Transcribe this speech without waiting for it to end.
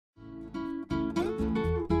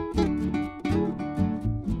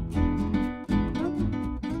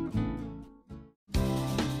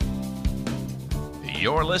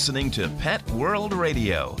You're listening to Pet World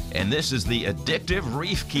Radio, and this is the Addictive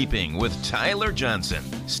Reef Keeping with Tyler Johnson.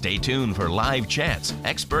 Stay tuned for live chats,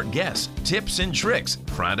 expert guests, tips and tricks,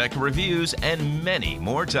 product reviews, and many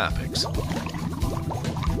more topics.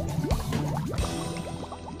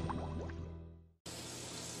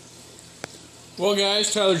 Well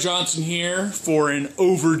guys, Tyler Johnson here for an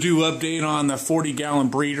overdue update on the 40-gallon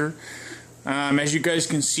breeder. As you guys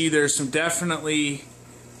can see, there's definitely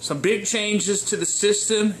some big changes to the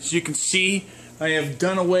system. As you can see, I have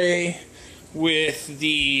done away with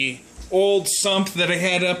the old sump that I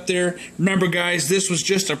had up there. Remember guys, this was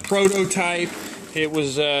just a prototype. It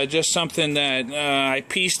was just something that I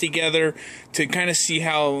pieced together to kind of see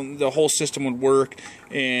how the whole system would work.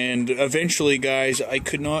 And eventually, guys, I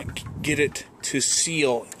could not get it to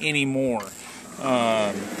seal anymore.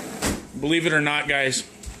 Believe it or not, guys,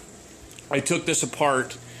 I took this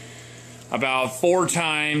apart about 4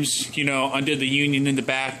 times, undid the union in the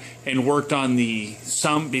back and worked on the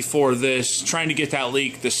sump before this, trying to get that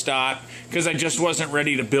leak to stop because I just wasn't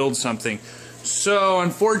ready to build something. So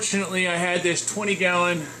unfortunately, I had this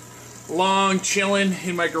 20-gallon long chilling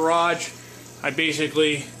in my garage. I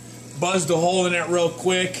basically buzzed a hole in it real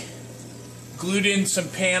quick, glued in some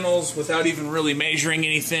panels without even really measuring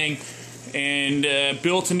anything, and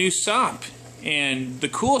built a new sump. And the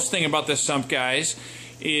coolest thing about this sump, guys,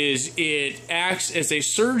 is it acts as a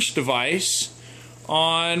surge device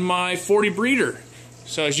on my 40 breeder.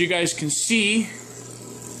 So as you guys can see,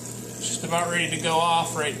 it's just about ready to go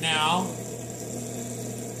off right now.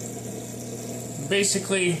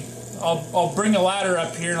 Basically, I'll bring a ladder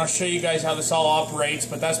up here and I'll show you guys how this all operates,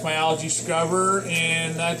 but that's my algae scrubber,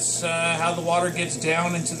 and that's how the water gets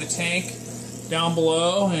down into the tank down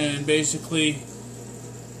below and basically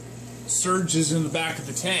surges in the back of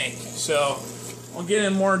the tank. So I'll get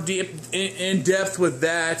in more in depth with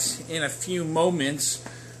that in a few moments.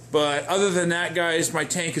 But other than that, guys, my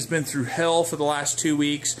tank has been through hell for the last 2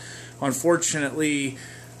 weeks. Unfortunately,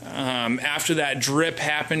 after that drip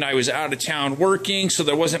happened, I was out of town working, so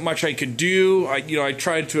there wasn't much I could do. I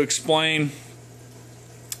tried to explain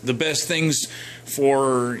the best things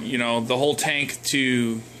for the whole tank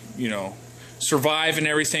to survive and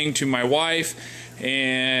everything to my wife,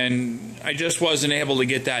 and I just wasn't able to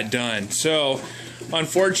get that done. So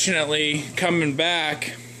unfortunately, coming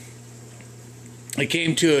back, I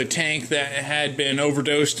came to a tank that had been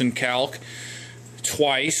overdosed in calc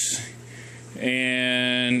twice,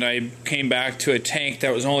 and I came back to a tank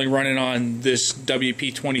that was only running on this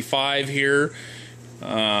WP25 here.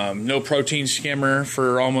 No protein skimmer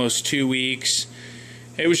for almost 2 weeks.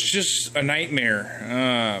 It was just a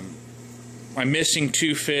nightmare. I'm missing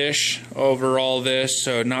 2 fish over all this,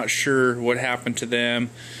 so not sure what happened to them.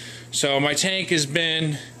 So my tank has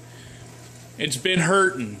been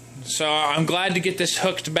hurting. So I'm glad to get this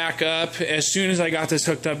hooked back up. As soon as I got this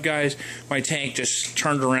hooked up, guys, my tank just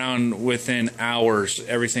turned around within hours.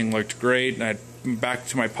 Everything looked great. And I'm back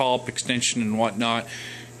to my polyp extension and whatnot.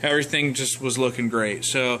 Everything just was looking great.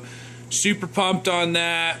 So super pumped on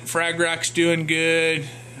that. Frag rack's doing good.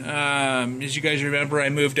 As you guys remember, I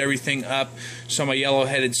moved everything up so my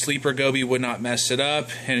yellow-headed sleeper goby would not mess it up.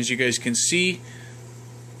 And as you guys can see,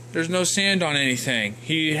 there's no sand on anything.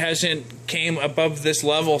 He hasn't came above this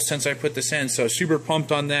level since I put this in, so super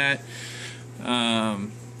pumped on that.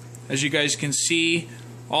 As you guys can see,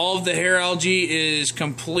 all of the hair algae is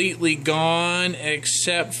completely gone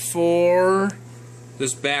except for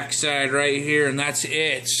this backside right here, and that's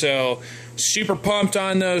it. So super pumped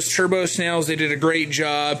on those turbo snails. They did a great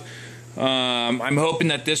job. I'm hoping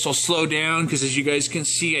that this will slow down because, as you guys can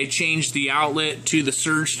see, I changed the outlet to the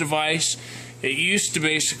surge device. It used to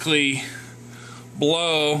basically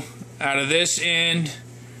blow out of this end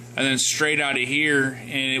and then straight out of here,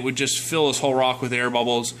 and it would just fill this whole rock with air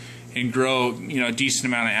bubbles and grow, a decent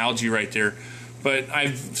amount of algae right there. But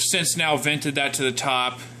I've since now vented that to the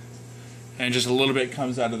top, and just a little bit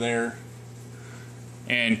comes out of there,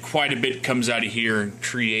 and quite a bit comes out of here and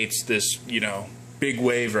creates this, big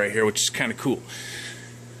wave right here, which is kind of cool.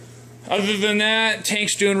 Other than that,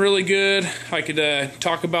 tank's doing really good. I could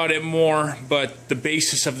talk about it more, but the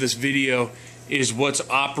basis of this video is what's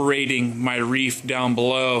operating my reef down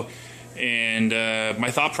below and my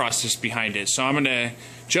thought process behind it. So I'm going to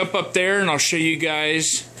jump up there and I'll show you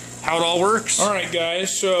guys how it all works. Alright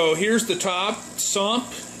guys, so here's the top sump.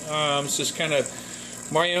 This is kind of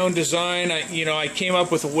my own design. I came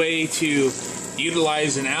up with a way to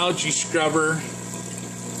utilize an algae scrubber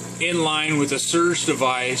in line with a surge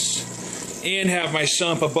device and have my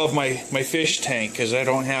sump above my fish tank because I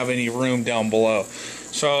don't have any room down below.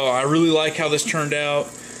 So I really like how this turned out.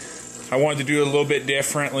 I wanted to do it a little bit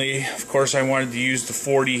differently. Of course, I wanted to use the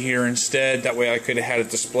 40 here instead. That way I could have had a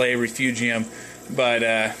display refugium.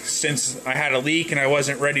 But since I had a leak and I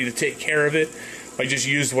wasn't ready to take care of it, I just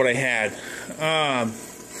used what I had.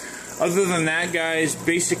 Other than that, guys,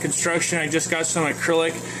 basic construction. I just got some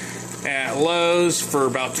acrylic at Lowe's for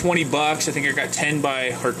about 20 bucks. I think I got 10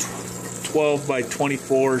 by or 12 by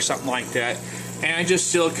 24 or something like that. And I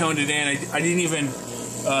just siliconed it in. I didn't even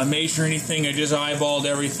measure anything. I just eyeballed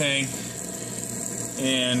everything,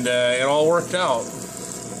 and it all worked out.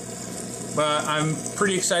 But I'm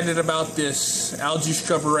pretty excited about this algae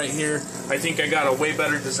scrubber right here. I think I got a way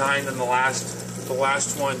better design than the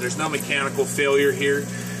last one. There's no mechanical failure here.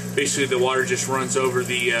 Basically, the water just runs over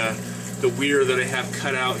the weir that I have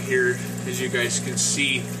cut out here, as you guys can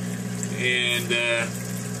see, and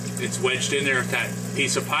it's wedged in there with that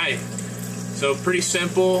piece of pipe. So pretty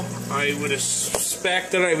simple. I would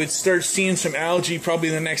expect that I would start seeing some algae probably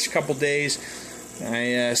in the next couple days.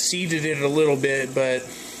 I seeded it a little bit, but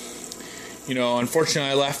you know,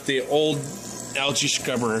 unfortunately I left the old algae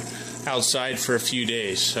scrubber outside for a few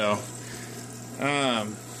days. So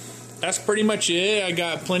that's pretty much it. I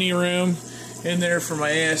got plenty of room in there for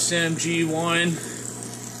my ASM G1.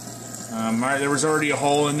 There was already a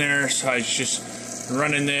hole in there, so I was just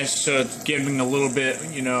running this so it's giving a little bit,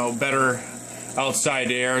 you know, better outside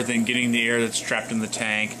air than getting the air that's trapped in the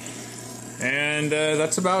tank. And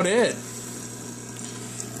that's about it.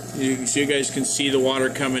 You guys can see the water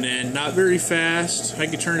coming in. Not very fast. I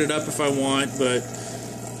can turn it up if I want, but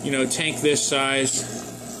you know, tank this size,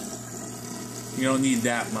 you don't need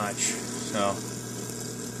that much. So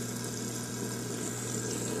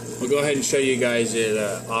we'll go ahead and show you guys it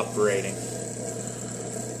operating.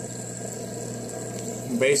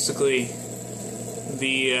 Basically,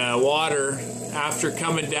 the water, after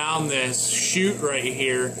coming down this chute right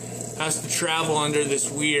here, has to travel under this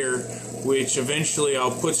weir, which eventually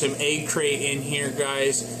I'll put some egg crate in here,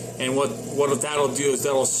 guys, and what that'll do is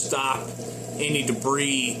that'll stop any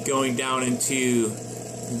debris going down into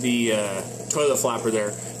the toilet flapper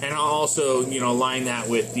there. And I'll also, you know, line that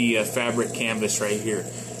with the fabric canvas right here.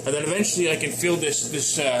 And then eventually I can fill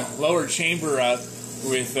this lower chamber up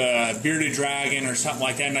with bearded dragon or something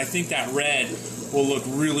like that, and I think that red will look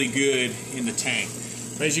really good in the tank.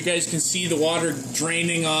 But as you guys can see, the water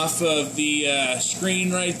draining off of the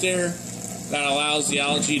screen right there, that allows the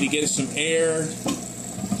algae to get some air.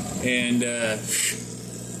 And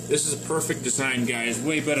this is a perfect design, guys.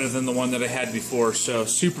 Way better than the one that I had before. So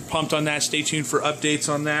super pumped on that. Stay tuned for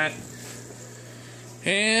updates on that.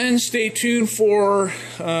 And stay tuned for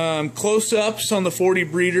close-ups on the 40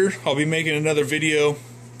 breeder. I'll be making another video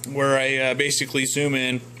where I basically zoom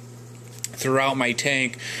in throughout my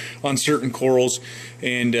tank on certain corals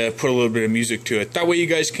and put a little bit of music to it. That way you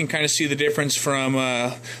guys can kind of see the difference from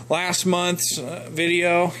last month's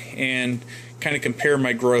video and kind of compare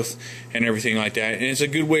my growth and everything like that. And it's a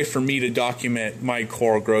good way for me to document my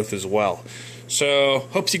coral growth as well. So,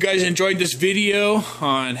 hope you guys enjoyed this video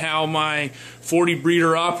on how my 40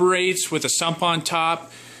 breeder operates with a sump on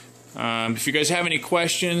top. If you guys have any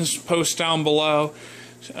questions, post down below.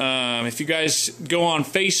 If you guys go on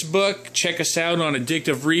Facebook, check us out on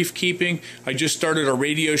Addictive Reef Keeping. I just started a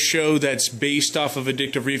radio show that's based off of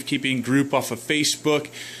Addictive Reef Keeping group off of Facebook,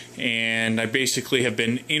 and I basically have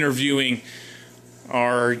been interviewing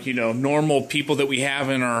our, you know, normal people that we have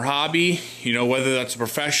in our hobby, you know, whether that's a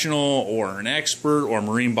professional or an expert or a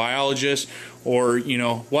marine biologist or, you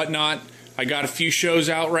know, whatnot. I got a few shows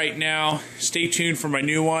out right now. Stay tuned for my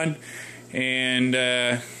new one, and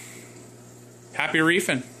happy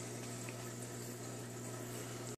reefing.